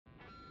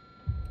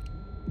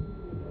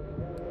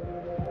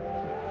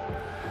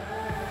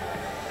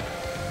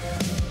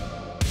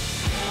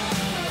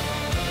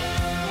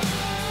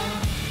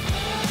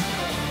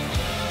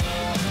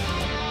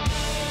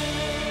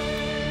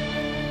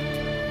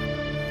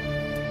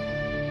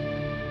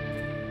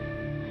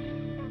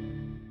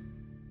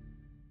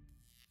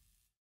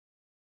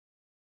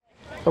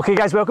Okay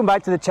guys, welcome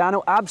back to the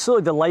channel.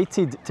 Absolutely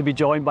delighted to be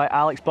joined by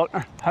Alex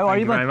Buckner. How are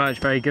you, man? Thank you very much,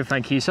 very good,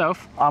 thank you.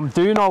 Yourself? I'm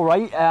doing all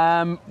right.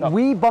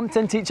 We bumped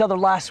into each other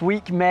last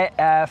week,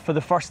 met for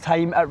the first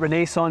time at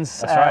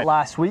Renaissance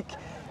last week.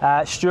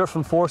 Stuart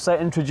from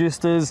Foresight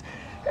introduced us,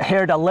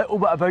 heard a little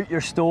bit about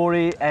your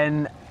story,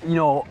 and you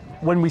know,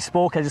 when we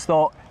spoke I just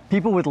thought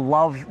people would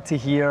love to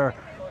hear,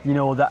 you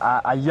know,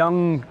 that a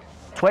young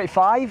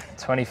 25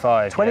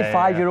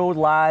 year old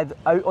lad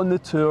out on the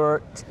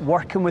tour,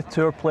 working with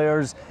tour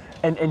players,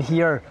 and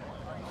here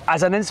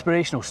as an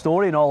inspirational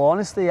story. In all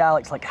honesty,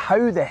 Alex, like,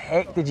 how the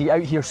heck did you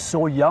out here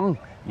so young?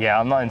 Yeah,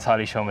 I'm not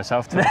entirely sure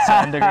myself to a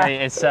certain degree.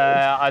 It's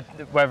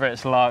whether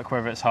it's luck,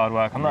 whether it's hard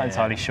work, I'm not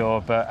entirely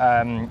sure. But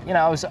you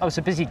know, I was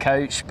a busy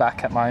coach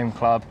back at my own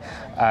club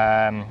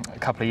a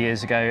couple of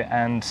years ago,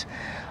 and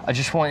I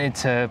just wanted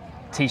to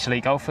teach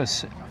elite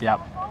golfers. Yep.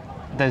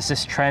 There's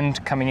this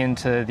trend coming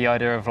into the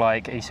idea of,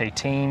 like you say,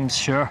 teams.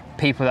 Sure.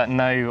 People that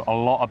know a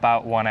lot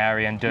about one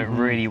area and do it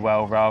really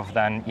well, rather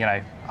than, you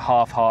know,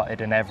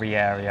 half-hearted in every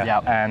area.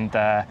 Yep. And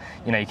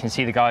you know, you can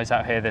see the guys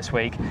out here this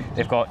week,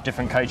 they've got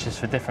different coaches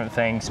for different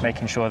things,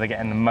 making sure they're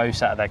getting the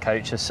most out of their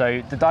coaches.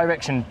 So the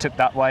direction took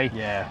that way.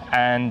 Yeah.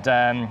 And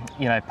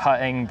you know,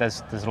 putting,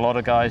 there's a lot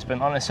of guys, but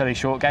not necessarily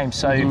short game.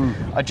 So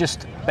I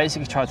just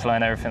basically tried to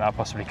learn everything I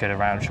possibly could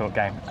around short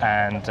game,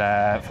 and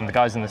from the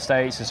guys in the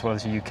States as well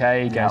as the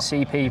UK, go and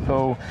see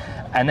people.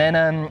 And then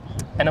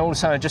and all of a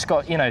sudden I just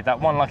got, you know, that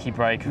one lucky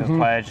break of a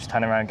player just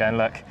turning around going,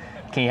 look,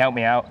 can you help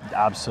me out?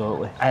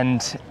 Absolutely.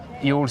 And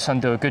you all of a sudden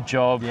do a good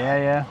job.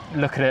 Yeah.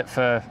 Look at it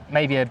for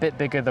maybe a bit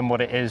bigger than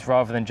what it is,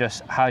 rather than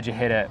just how'd you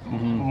hit it.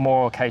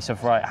 More a case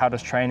of, right, how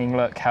does training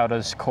look? How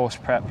does course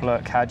prep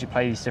look? How do you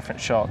play these different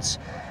shots?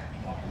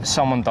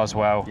 Someone does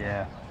well.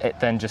 Yeah. It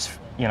then just,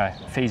 you know,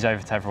 feeds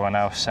over to everyone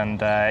else.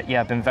 And yeah,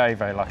 I've been very,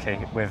 very lucky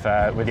with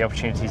the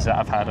opportunities that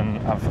I've had,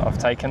 and I've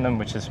taken them,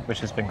 which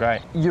has been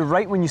great. You're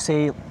right when you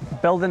say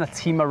building a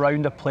team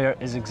around a player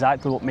is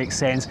exactly what makes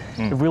sense.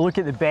 If we look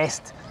at the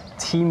best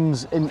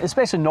teams,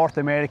 especially North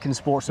American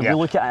sports, if we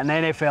look at an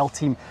NFL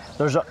team,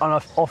 there's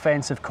an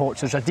offensive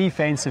coach, there's a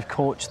defensive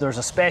coach, there's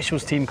a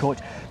specials team coach,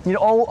 you know,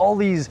 all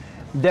these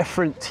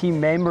different team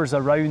members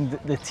around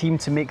the team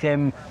to make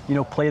them, you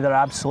know, play their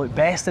absolute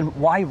best. And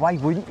why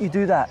wouldn't you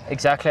do that?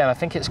 Exactly, and I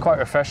think it's quite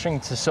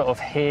refreshing to sort of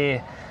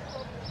hear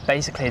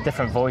basically a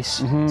different voice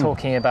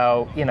talking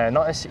about, you know,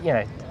 not as, you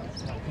know,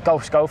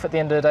 golf's golf at the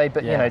end of the day,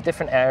 but you know,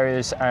 different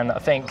areas. And I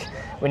think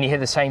when you hear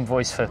the same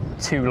voice for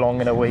too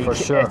long in a week,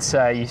 it's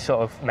you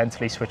sort of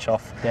mentally switch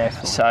off.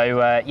 Definitely.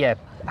 So yeah,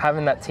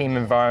 having that team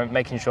environment,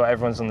 making sure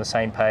everyone's on the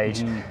same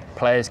page,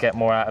 players get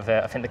more out of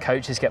it. I think the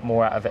coaches get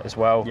more out of it as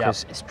well,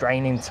 because it's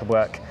draining to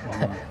work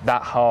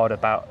that hard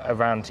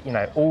around, you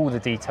know, all the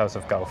details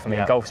of golf. I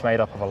mean, golf's made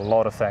up of a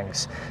lot of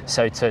things.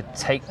 So to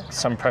take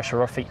some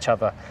pressure off each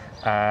other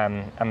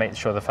and make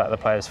sure the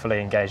players fully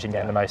engaged and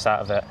getting the most out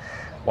of it,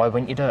 why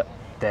wouldn't you do it?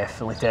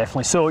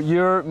 Definitely. So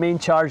your main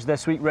charge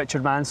this week,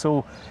 Richard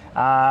Mansell,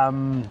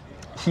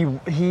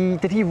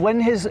 did he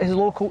win his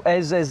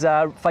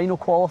final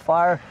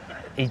qualifier?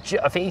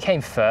 I think he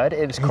came third.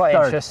 It was quite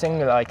interesting.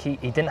 Like he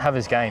didn't have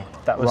his game.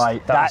 That was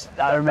right.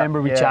 I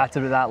remember we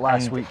chatted about that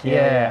last week.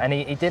 Yeah, and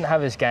he didn't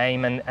have his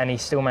game, and he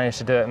still managed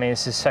to do it. I mean,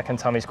 it's his second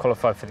time he's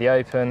qualified for the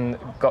Open,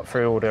 got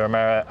through Order of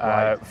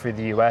Merit through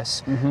the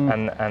US,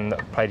 and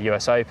played the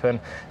US Open.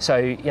 So,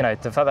 you know,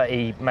 the fact that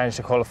he managed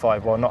to qualify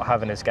while not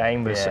having his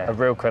game was a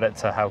real credit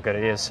to how good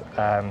he is.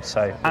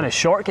 And a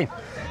short game.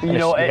 You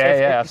know,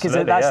 because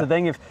that's the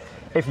thing.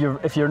 If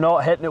you're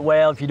not hitting it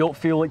well, if you don't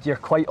feel like you're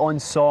quite on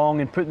song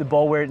and putting the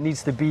ball where it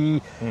needs to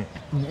be,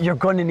 you're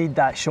going to need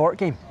that short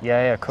game.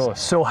 Yeah, of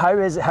course. So how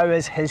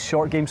is his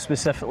short game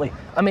specifically?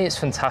 I mean, it's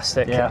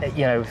fantastic.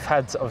 You know, we've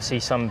had obviously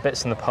some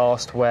bits in the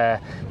past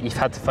where you've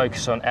had to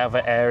focus on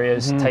other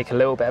areas, take a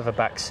little bit of a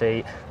back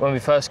seat. When we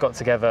first got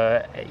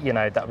together, you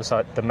know, that was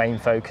like the main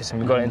focus, and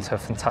we got into a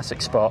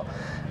fantastic spot.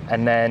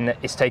 And then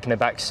it's taken a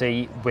back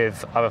seat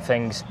with other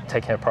things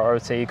taking a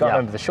priority. You've got to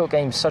remember, the short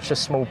game's such a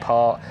small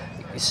part.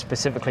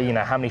 Specifically, you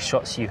know, how many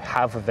shots you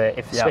have of it,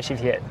 especially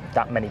if you hit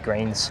that many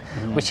greens,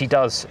 which he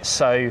does.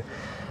 So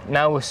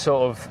now we're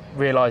sort of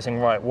realising,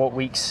 right, what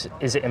weeks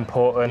is it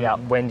important?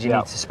 When do you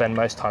need to spend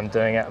most time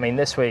doing it? I mean,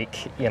 this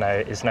week, you know,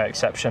 is no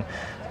exception.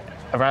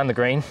 Around the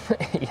green,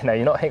 you know,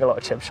 you're not hitting a lot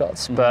of chip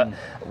shots, but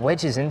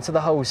wedges into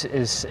the holes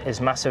is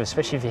massive,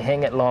 especially if you're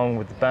hitting it long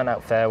with the burnt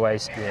out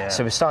fairways.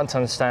 So we're starting to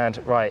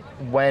understand, right,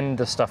 when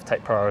does stuff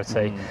take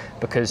priority?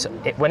 Because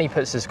when he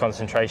puts his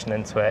concentration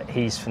into it,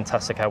 he's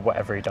fantastic at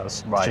whatever he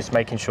does. Just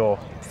making sure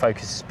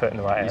focus is put in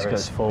the right areas.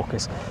 He's got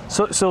focus.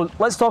 So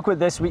let's talk about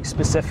this week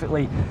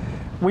specifically.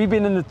 We've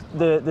been in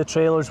the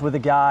trailers with the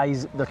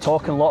guys. They're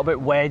talking a lot about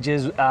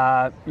wedges,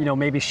 you know,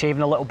 maybe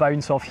shaving a little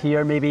bounce off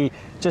here, maybe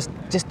just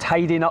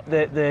tidying up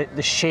the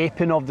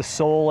shaping of the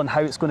sole and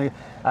how it's going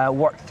to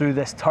work through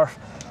this turf.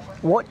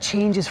 What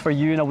changes for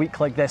you in a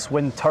week like this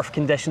when turf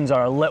conditions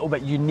are a little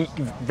bit unique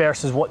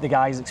versus what the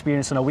guys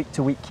experience on a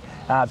week-to-week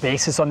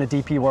basis on the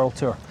DP World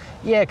Tour?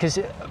 Yeah, because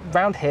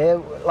around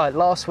here, like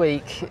last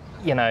week,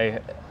 you know,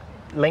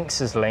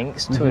 links is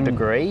links to a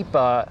degree,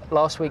 but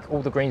last week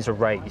all the greens are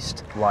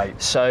raised. Right.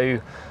 So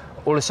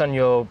all of a sudden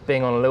you're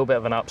being on a little bit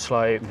of an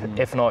upslope.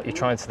 If not, you're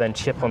trying to then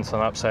chip onto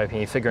an upslope and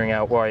you're figuring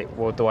out, right,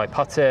 well, do I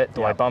putt it?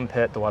 Do I bump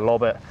it? Do I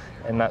lob it?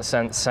 In that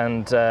sense.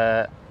 And,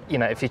 you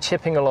know, if you're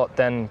chipping a lot,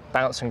 then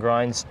bounce and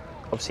grinds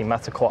obviously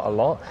matter quite a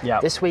lot.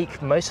 This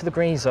week, most of the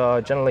greens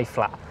are generally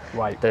flat.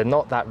 Right. They're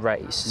not that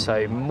raised.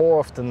 So more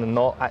often than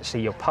not,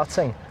 actually you're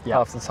putting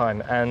half the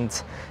time.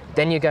 And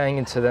then you're going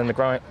into then the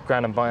ground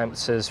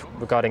imbalances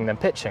regarding them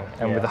pitching.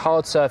 And with the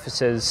hard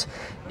surfaces,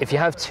 if you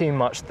have too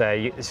much there,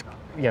 you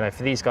know,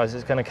 for these guys,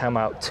 it's going to come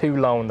out too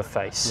low on the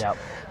face.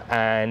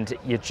 And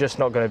you're just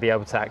not going to be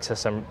able to access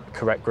some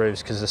correct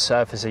grooves because the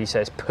surface, as you say,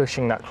 is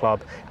pushing that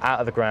club out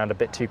of the ground a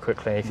bit too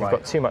quickly. If you've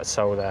got too much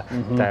sole there,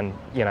 then,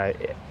 you know,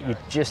 you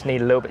just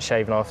need a little bit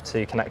shaven off so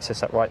you can access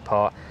that right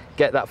part,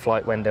 get that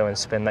flight window and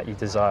spin that you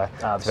desire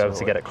to be able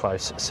to get it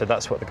close. So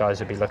that's what the guys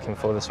would be looking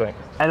for this week.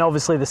 And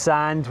obviously the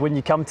sand, when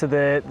you come to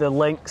the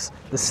links,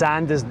 the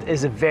sand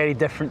is a very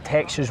different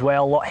texture as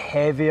well, a lot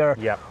heavier.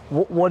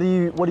 What do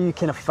you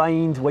kind of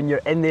find when you're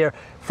in there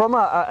from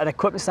an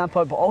equipment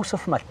standpoint, but also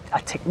from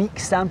a technique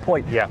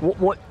standpoint?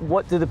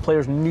 What do the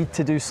players need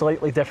to do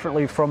slightly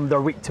differently from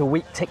their week to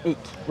week technique?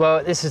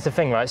 Well, this is the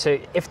thing, right? So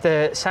if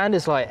the sand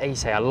is, like you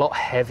say, a lot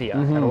heavier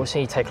and also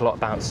you take a lot of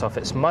bounce off,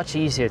 it's much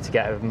easier to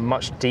get a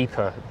much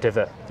deeper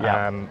divot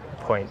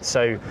point.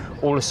 So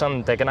all of a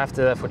sudden they're going to have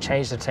to therefore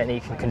change the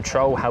technique and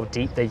control how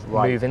deep they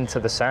move into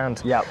the sand.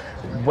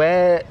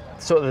 Where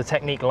sort of the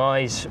technique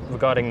lies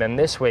regarding them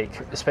this week,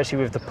 especially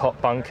with the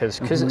pot bunkers,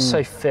 because it's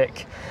so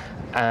thick,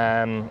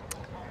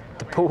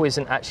 the ball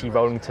isn't actually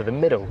rolling to the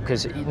middle,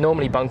 because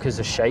normally bunkers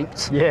are shaped,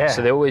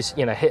 so they always,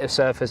 you know, hit a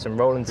surface and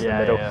roll into the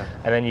middle,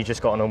 and then you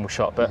just got a normal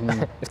shot. But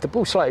if the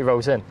ball slightly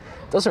rolls in,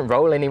 it doesn't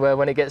roll anywhere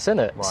when it gets in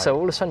it. So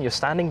all of a sudden you're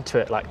standing to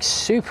it like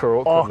super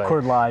awkwardly.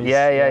 Awkward lies.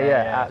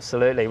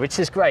 Absolutely, which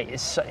is great.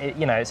 It's,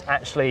 you know, it's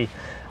actually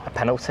a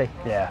penalty.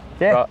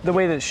 But the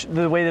way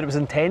that it was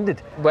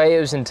intended.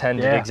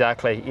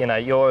 Exactly. You know,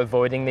 you're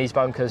avoiding these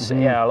bunkers. A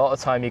lot of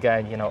time you're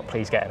going, you know what,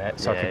 please get in it,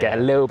 so I could get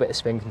a little bit of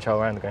spin control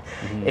around the green.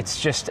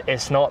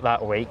 It's not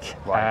that weak.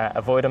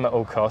 Avoid them at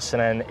all costs,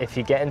 and then if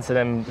you get into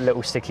them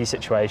little sticky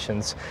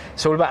situations,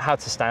 it's all about how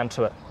to stand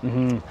to it.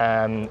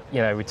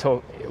 You know,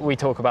 we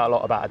talk about a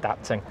lot about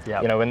adapting.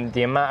 You know, when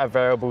the amount of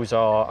variables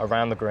are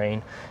around the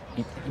green,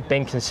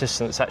 being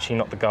consistent is actually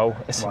not the goal.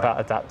 It's about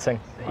adapting.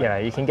 You know,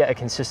 you can get a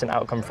consistent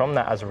outcome from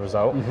that as a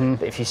result.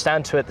 But if you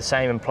stand to it the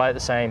same and play it the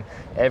same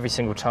every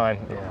single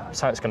time,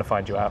 something's going to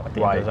find you out at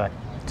the end of the day.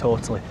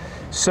 Totally.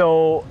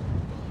 So,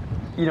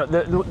 you know,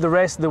 the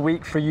rest of the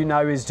week for you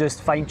now is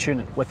just fine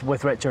tuning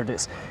with Richard.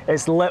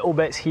 It's little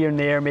bits here and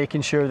there,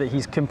 making sure that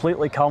he's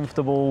completely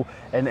comfortable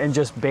and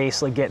just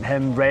basically getting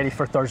him ready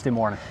for Thursday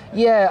morning.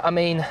 I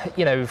mean,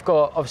 you know,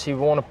 we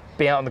want to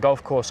be out on the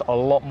golf course a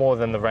lot more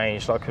than the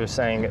range, like I was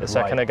saying a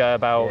second ago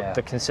about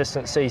the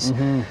consistencies.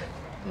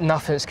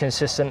 Nothing's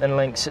consistent in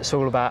links. It's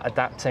all about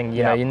adapting.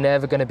 You know, you're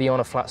never going to be on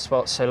a flat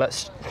spot, so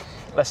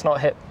let's not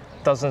hit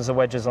dozens of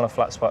wedges on a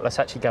flat spot. Let's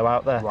actually go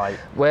out there.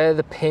 Where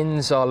the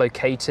pins are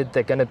located,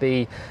 they're going to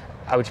be,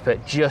 I would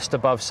put, just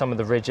above some of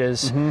the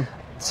ridges.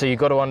 So you've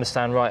got to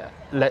understand, right,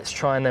 let's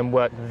try and then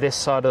work this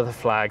side of the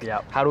flag.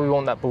 How do we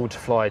want that ball to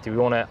fly? Do we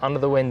want it under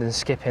the wind and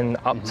skipping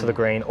up to the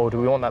green, or do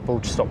we want that ball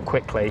to stop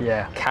quickly,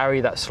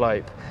 carry that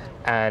slope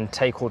and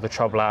take all the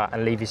trouble out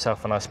and leave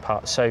yourself a nice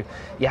putt? So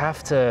you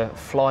have to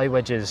fly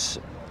wedges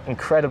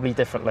incredibly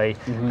differently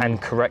and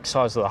correct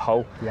size of the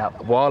hole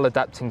while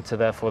adapting to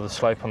therefore the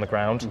slope on the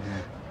ground.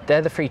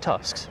 They're the three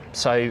tasks.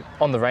 So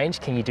on the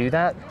range, can you do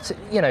that?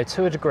 You know,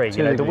 to a degree.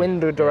 You know, the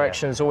wind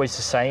direction is always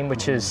the same,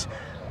 which is,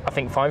 I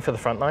think, fine for the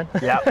front line.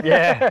 Exactly.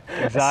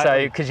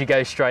 So because you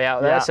go straight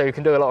out there, so you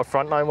can do a lot of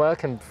front line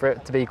work and for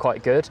it to be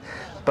quite good.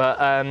 But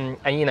and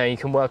you know, you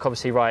can work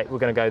obviously, right, we're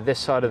going to go this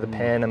side of the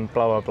pin and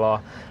blah blah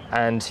blah,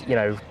 and you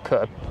know,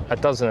 put a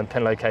dozen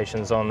pin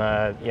locations on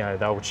you know,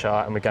 the old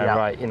chart, and we're going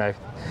right, you know,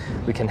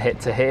 we can hit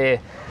to here.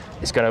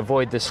 It's going to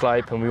avoid the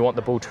slope, and we want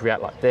the ball to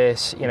react like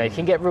this. You know, you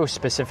can get real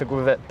specific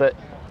with it, but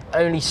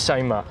only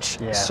so much.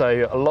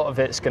 So a lot of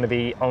it's going to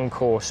be on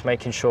course,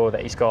 making sure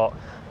that he's got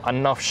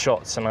enough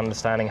shots and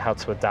understanding how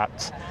to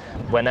adapt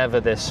whenever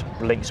this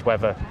links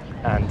weather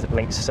and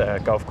links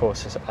golf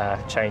course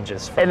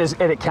changes. And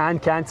it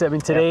can't it? I mean,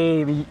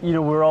 today, you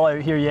know, we were all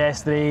out here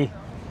yesterday.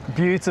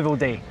 Beautiful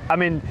day. I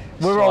mean,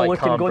 we were all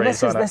looking, going,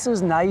 this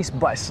is nice,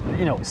 but it's,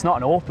 you know, it's not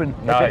an open.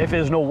 If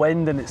there's no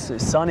wind and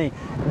it's sunny,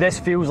 this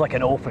feels like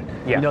an open.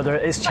 You know,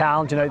 it's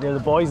challenging out there. The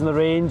boys in the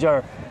range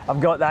have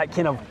got that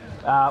kind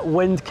of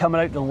wind coming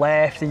out the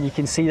left, and you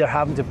can see they're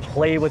having to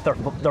play with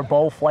their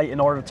ball flight in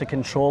order to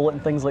control it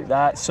and things like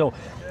that. So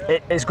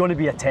it's going to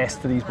be a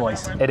test for these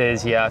boys. It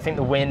is, I think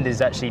the wind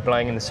is actually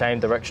blowing in the same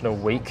direction all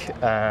week.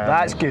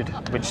 That's good.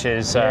 Which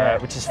is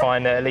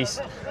fine. At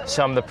least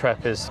some of the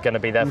prep is going to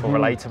be therefore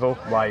relatable.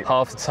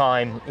 Half the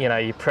time, you know,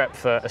 you prep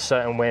for a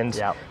certain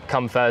wind.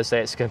 Come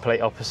Thursday, it's the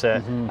complete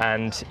opposite.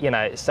 And you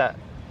know, it's that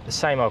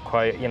same old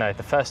quote, you know,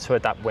 the first to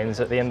adapt wins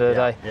at the end of the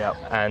day. Yeah.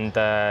 And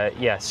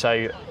yeah,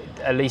 so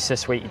at least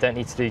this week you don't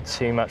need to do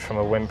too much from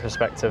a wind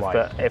perspective,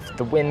 but if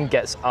the wind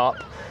gets up,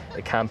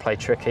 it can play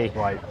tricky.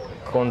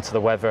 According to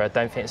the weather, I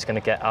don't think it's going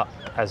to get up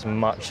as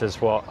much as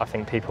what I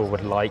think people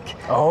would like.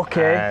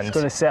 Okay, and it's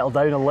going to settle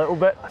down a little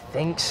bit. I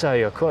think so.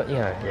 You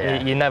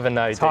know, you never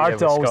know. It's hard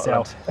to always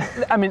tell.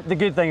 I mean, the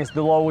good thing is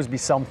there'll always be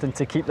something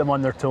to keep them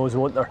on their toes,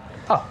 won't there?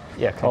 Oh,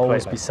 yeah, completely.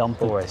 Always be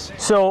something. Always.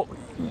 So,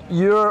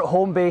 you're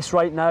home base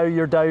right now.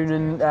 You're down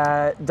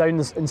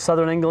in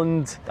southern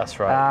England. That's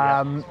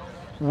right.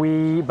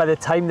 By the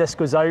time this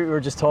goes out, we were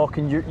just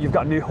talking. You've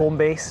got a new home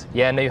base.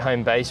 Yeah, new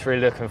home base.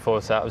 Really looking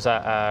forward to that. I was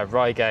at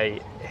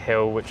Reigate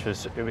Hill,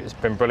 it's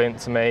been brilliant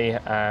to me.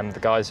 The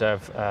guys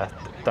have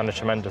done a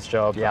tremendous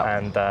job,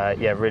 and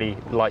yeah, really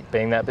like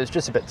being there. But it's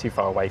just a bit too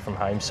far away from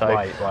home, so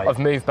I've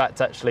moved back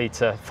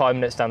to 5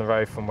 minutes down the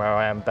road from where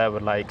I am,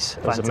 Bearwood Lakes.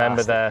 I was a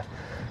member there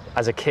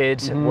as a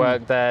kid,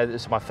 worked there.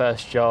 This was my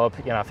first job.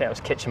 You know, I think I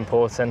was kitchen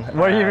porting.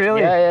 Were you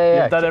really?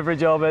 Yeah. You've done every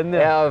job in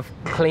there. Yeah, I've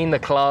cleaned the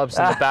clubs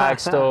in the bag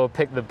store,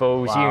 picked the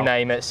balls, you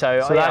name it.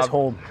 So that's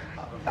home.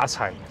 That's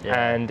home,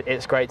 and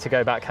it's great to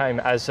go back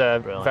home as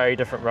a very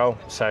different role.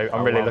 So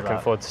I'm really looking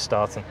forward to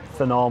starting.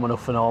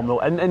 Phenomenal.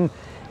 And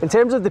in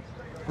terms of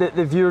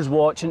the viewers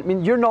watching, I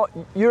mean,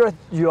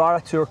 you are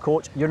a tour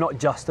coach. You're not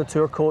just a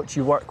tour coach.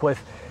 You work with,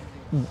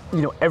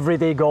 you know,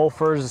 everyday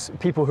golfers,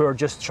 people who are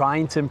just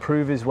trying to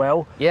improve as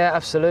well. Yeah,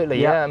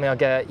 absolutely. Yeah, I mean, I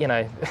get, you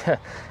know,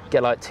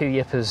 get like 2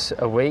 yippers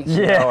a week,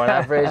 you know, on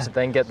average,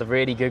 then get the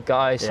really good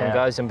guys, some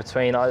guys in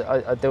between.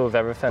 I deal with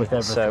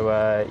everything.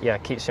 So yeah,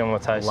 keeps you on my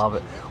toes. Love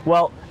it.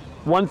 Well,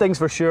 one thing's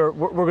for sure,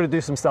 we're going to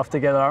do some stuff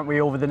together, aren't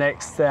we, over the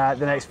next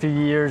few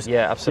years?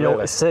 Yeah, absolutely. You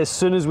know, as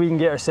soon as we can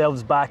get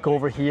ourselves back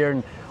over here,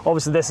 and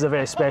obviously this is a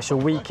very special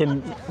week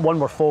and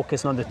one we're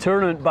focusing on the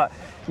tournament, but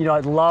you know,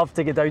 I'd love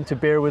to get down to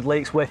Bearwood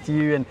Lakes with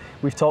you, and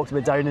we've talked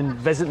about down and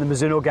visiting the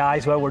Mizuno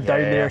guys while we're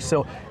down there,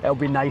 so it'll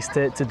be nice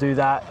to do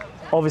that.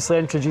 Obviously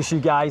introduce you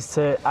guys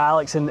to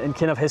Alex and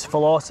kind of his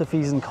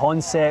philosophies and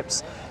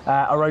concepts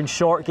around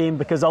short game,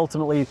 because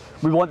ultimately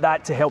we want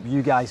that to help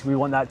you guys. We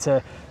want that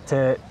to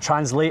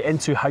translate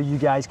into how you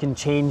guys can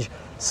change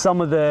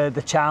some of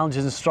the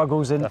challenges and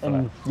struggles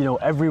in you know,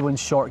 everyone's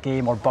short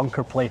game or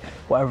bunker play,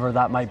 whatever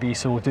that might be.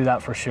 So we'll do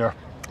that for sure.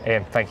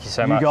 Ian, thank you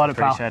so much. You got it,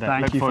 pal. Appreciate it.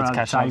 Thank you for the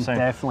time,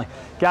 definitely.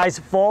 Guys,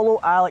 follow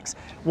Alex.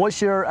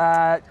 What's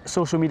your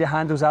social media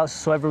handles, Alex,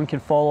 so everyone can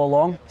follow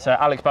along? So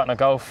Alex Buckner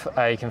Golf.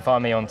 You can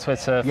find me on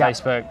Twitter,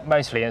 Facebook,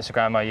 mostly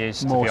Instagram I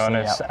use, to be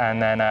honest.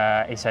 And then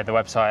he said the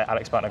website,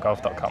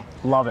 alexbucknergolf.com.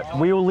 Love it.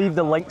 We will leave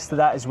the links to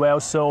that as well.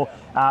 So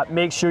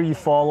make sure you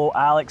follow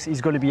Alex.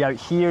 He's going to be out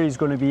here. He's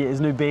going to be at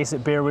his new base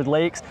at Bearwood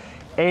Lakes.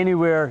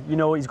 Anywhere, you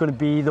know, he's going to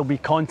be, there'll be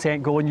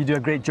content going. You do a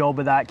great job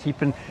of that,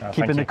 keeping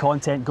the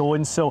content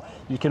going, so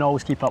you can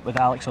always keep up with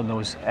Alex on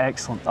those.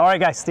 Excellent. All right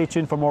guys, stay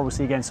tuned for more. We'll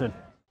see you again soon.